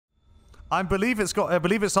I believe it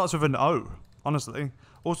starts with an O, honestly.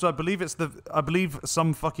 Also, I believe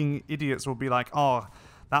some fucking idiots will be like, "Oh,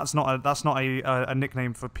 that's not a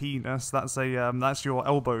nickname for penis. That's your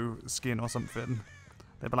elbow skin or something."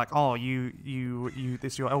 They'll be like, "Oh,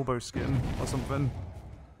 this your elbow skin or something."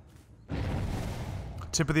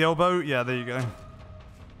 Tip of the elbow? Yeah, there you go.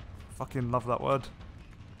 Fucking love that word.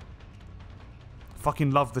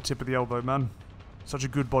 Fucking love the tip of the elbow, man. Such a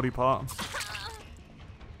good body part.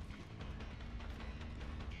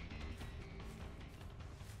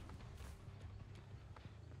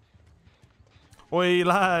 Oi,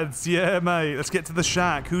 lads. Yeah, mate. Let's get to the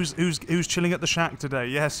shack. Who's chilling at the shack today?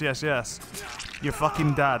 Yes, yes, yes. Your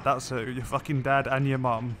fucking dad. That's who. Your fucking dad and your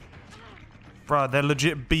mum. Bruh, they're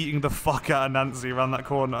legit beating the fuck out of Nancy around that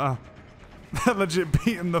corner. They're legit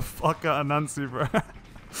beating the fuck out of Nancy, bro.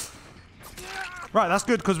 Right, that's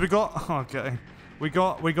good because we got... Okay. We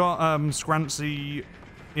got Scrancy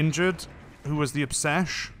injured, who was the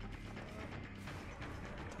obsesh.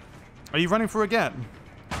 Are you running for again?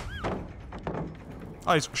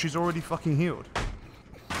 Oh, she's already fucking healed.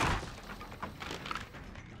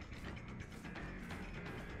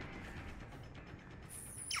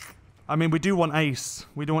 I mean, we do want Ace.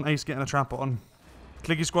 We do want Ace getting a trap on.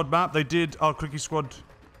 Clicky Squad map. They did. Oh, Clicky Squad,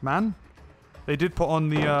 man. They did put on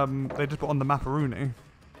the. They did put on the Maparoni.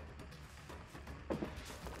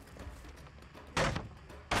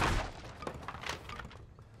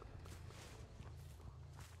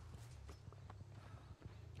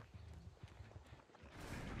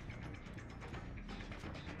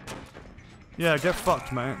 Yeah, get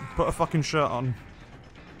fucked, mate. Put a fucking shirt on.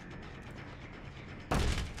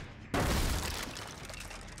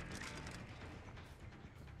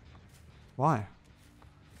 Why?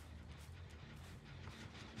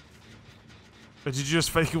 But did you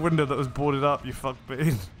just fake a window that was boarded up, you fuck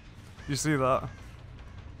bean? You see that?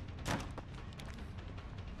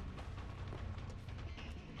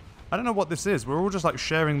 I don't know what this is. We're all just like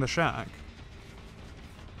sharing the shack.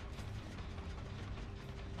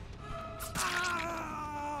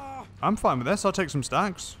 I'm fine with this. I'll take some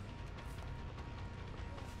stacks.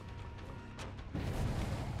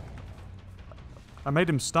 I made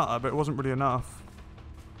him stutter, but it wasn't really enough.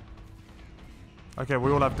 Okay,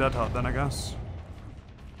 we all have Dead Heart then, I guess.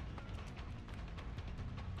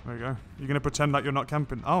 There you go. You're gonna pretend like you're not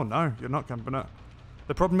camping. Oh no, you're not camping it.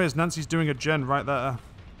 The problem is Nancy's doing a gen right there.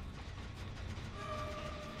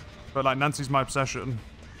 But like, Nancy's my obsession.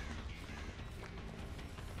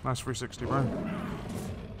 Nice 360, bro.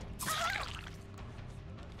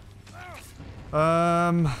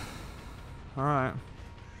 Alright.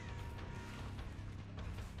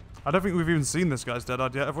 I don't think we've even seen this guy's Dead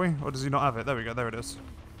Hard yet, have we? Or does he not have it? There we go, there it is.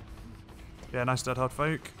 Yeah, nice Dead Hard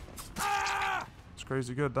fake. It's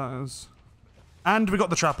crazy good, that is. And we got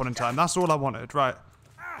the trap on in time. That's all I wanted. Right.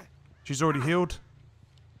 She's already healed.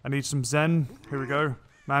 I need some Zen. Here we go.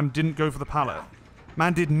 Man didn't go for the pallet.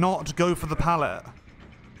 Man did not go for the pallet.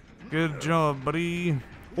 Good job, buddy.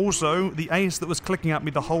 Also, the ace that was clicking at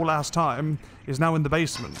me the whole last time is now in the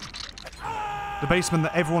basement. The basement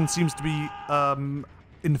that everyone seems to be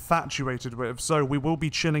infatuated with, so we will be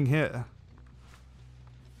chilling here.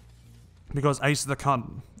 Because Ace is the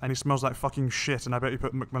cunt, and he smells like fucking shit, and I bet you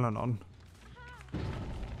put Macmillan on.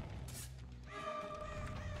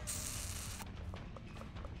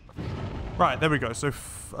 Right, there we go. So,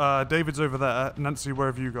 David's over there. Nancy, where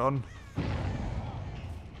have you gone?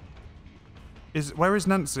 Where is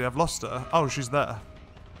Nancy? I've lost her. Oh, she's there.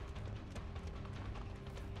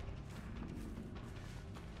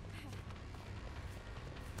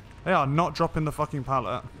 They are not dropping the fucking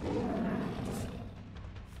pallet.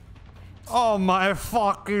 Oh my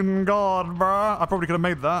fucking god, bruh. I probably could have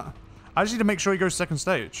made that. I just need to make sure he goes second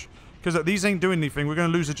stage. Because these ain't doing anything. We're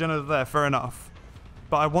going to lose a gen over there. Fair enough.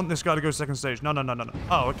 But I want this guy to go second stage. No, no, no, no, no.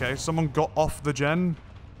 Oh, okay. Someone got off the gen.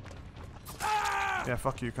 Yeah,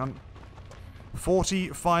 fuck you, cunt.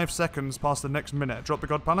 45 seconds past the next minute. Drop the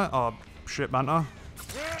god pallet. Oh, shit, Manta.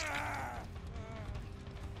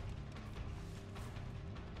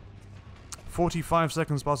 "45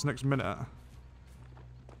 seconds past the next minute."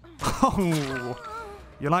 Oh,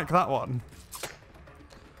 you like that one?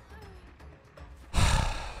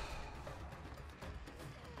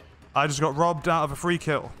 I just got robbed out of a free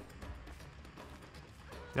kill.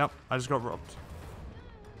 Yep, I just got robbed.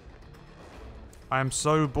 I am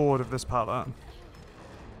so bored of this pallet.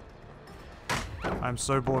 I am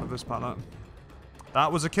so bored of this pallet.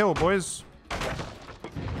 That was a kill, boys.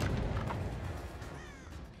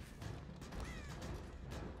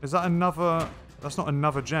 Is that another... That's not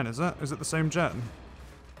another gen, is it? Is it the same gen?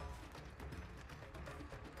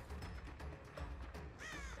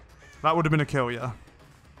 That would have been a kill, yeah.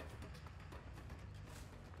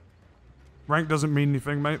 Rank doesn't mean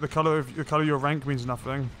anything, mate. The color of your rank means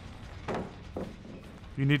nothing.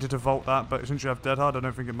 You needed to vault that, but since you have Dead Hard, I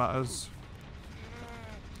don't think it matters.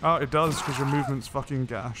 Oh, it does, because your movement's fucking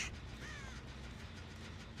gash.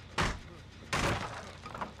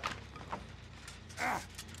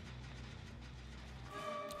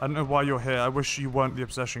 I don't know why you're here. I wish you weren't the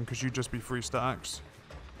obsession, because you'd just be 3 stacks.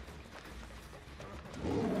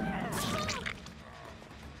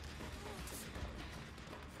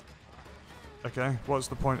 Okay, what's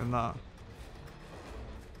the point in that?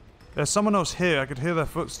 There's someone else here. I could hear their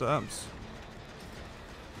footsteps.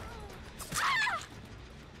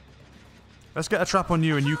 Let's get a trap on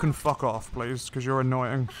you and you can fuck off, please, because you're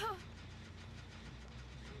annoying.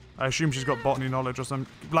 I assume she's got botany knowledge or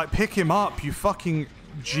something. Like, pick him up, you fucking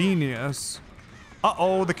genius.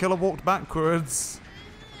 Uh-oh, the killer walked backwards.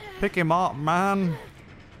 Pick him up, man.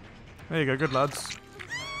 There you go, good lads.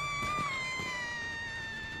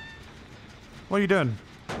 What are you doing?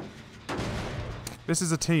 This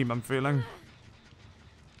is a team, I'm feeling.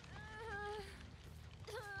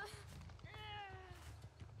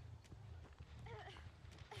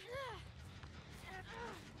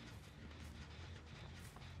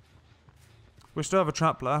 We still have a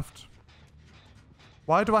trap left.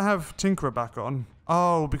 Why do I have Tinkerer back on?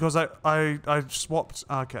 Oh, because I swapped...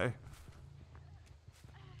 Okay.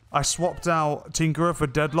 I swapped out Tinkerer for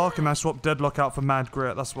Deadlock, and I swapped Deadlock out for Mad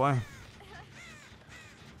Grit, that's why.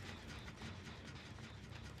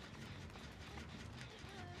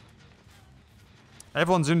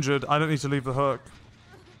 Everyone's injured. I don't need to leave the hook.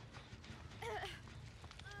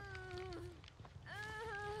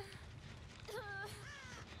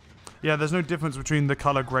 Yeah, there's no difference between the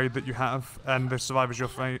color grade that you have and the survivors you're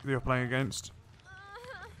playing against.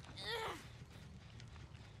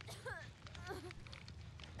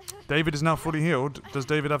 David is now fully healed. Does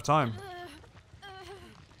David have time?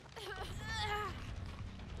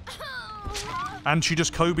 And she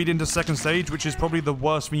just Kobe'd into second stage, which is probably the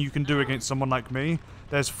worst thing you can do against someone like me.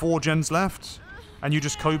 There's 4 gens left, and you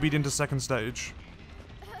just Kobe'd into second stage.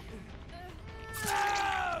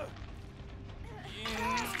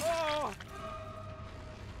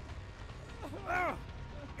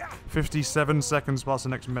 57 seconds past the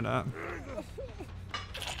next minute.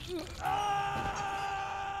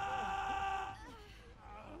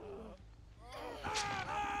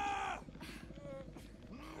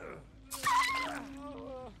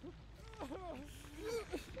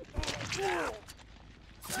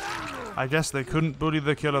 I guess they couldn't bully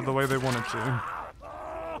the killer the way they wanted to.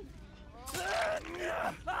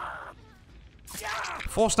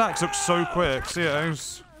 4 stacks looks so quick. See ya,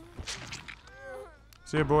 Ace.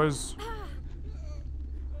 See ya, boys.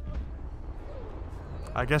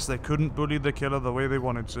 I guess they couldn't bully the killer the way they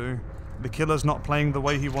wanted to. The killer's not playing the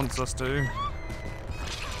way he wants us to.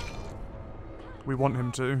 We want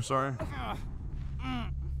him to, sorry.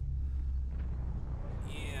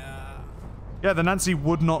 Yeah, the Nancy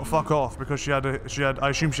would not fuck off because she had I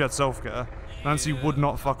assume she had self-care. Nancy would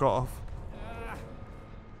not fuck off.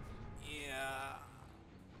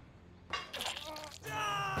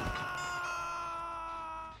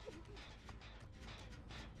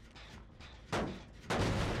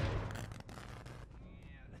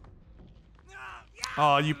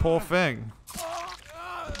 Oh, you poor thing.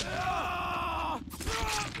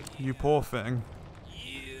 You poor thing.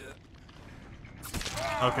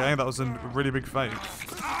 Okay, that was a really big fake.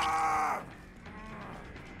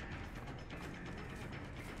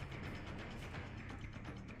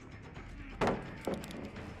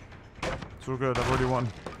 It's all good, I've already won.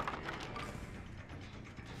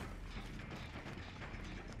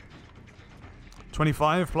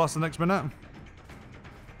 $25 plus the next minute.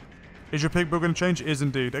 Is your pig build going to change? It is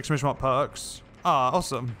indeed. Exclamation mark perks. Ah,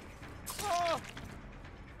 awesome.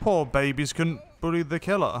 Poor babies couldn't bully the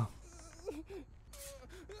killer.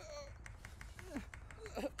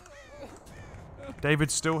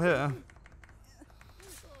 David's still here.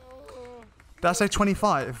 Did I say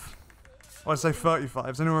 25? Or did I say 35?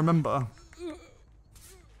 Does anyone remember?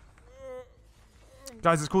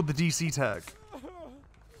 Guys, it's called the DC tech.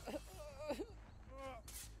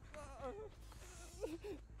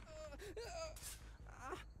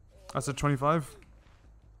 I said 25.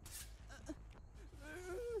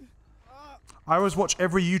 I always watch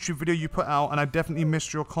every YouTube video you put out, and I definitely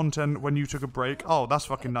missed your content when you took a break. Oh, that's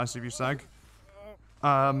fucking nice of you, Sag.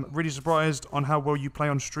 Really surprised on how well you play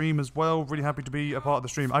on stream as well. Really happy to be a part of the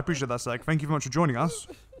stream. I appreciate that, Sag. Thank you very much for joining us.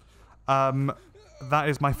 That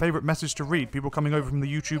is my favorite message to read. People coming over from the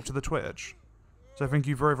YouTube to the Twitch. So thank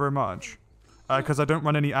you very, very much. Because I don't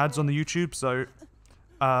run any ads on the YouTube, so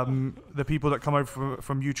the people that come over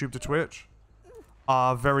from YouTube to Twitch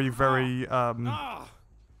are very, very, are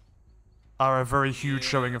a very huge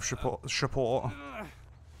showing of support.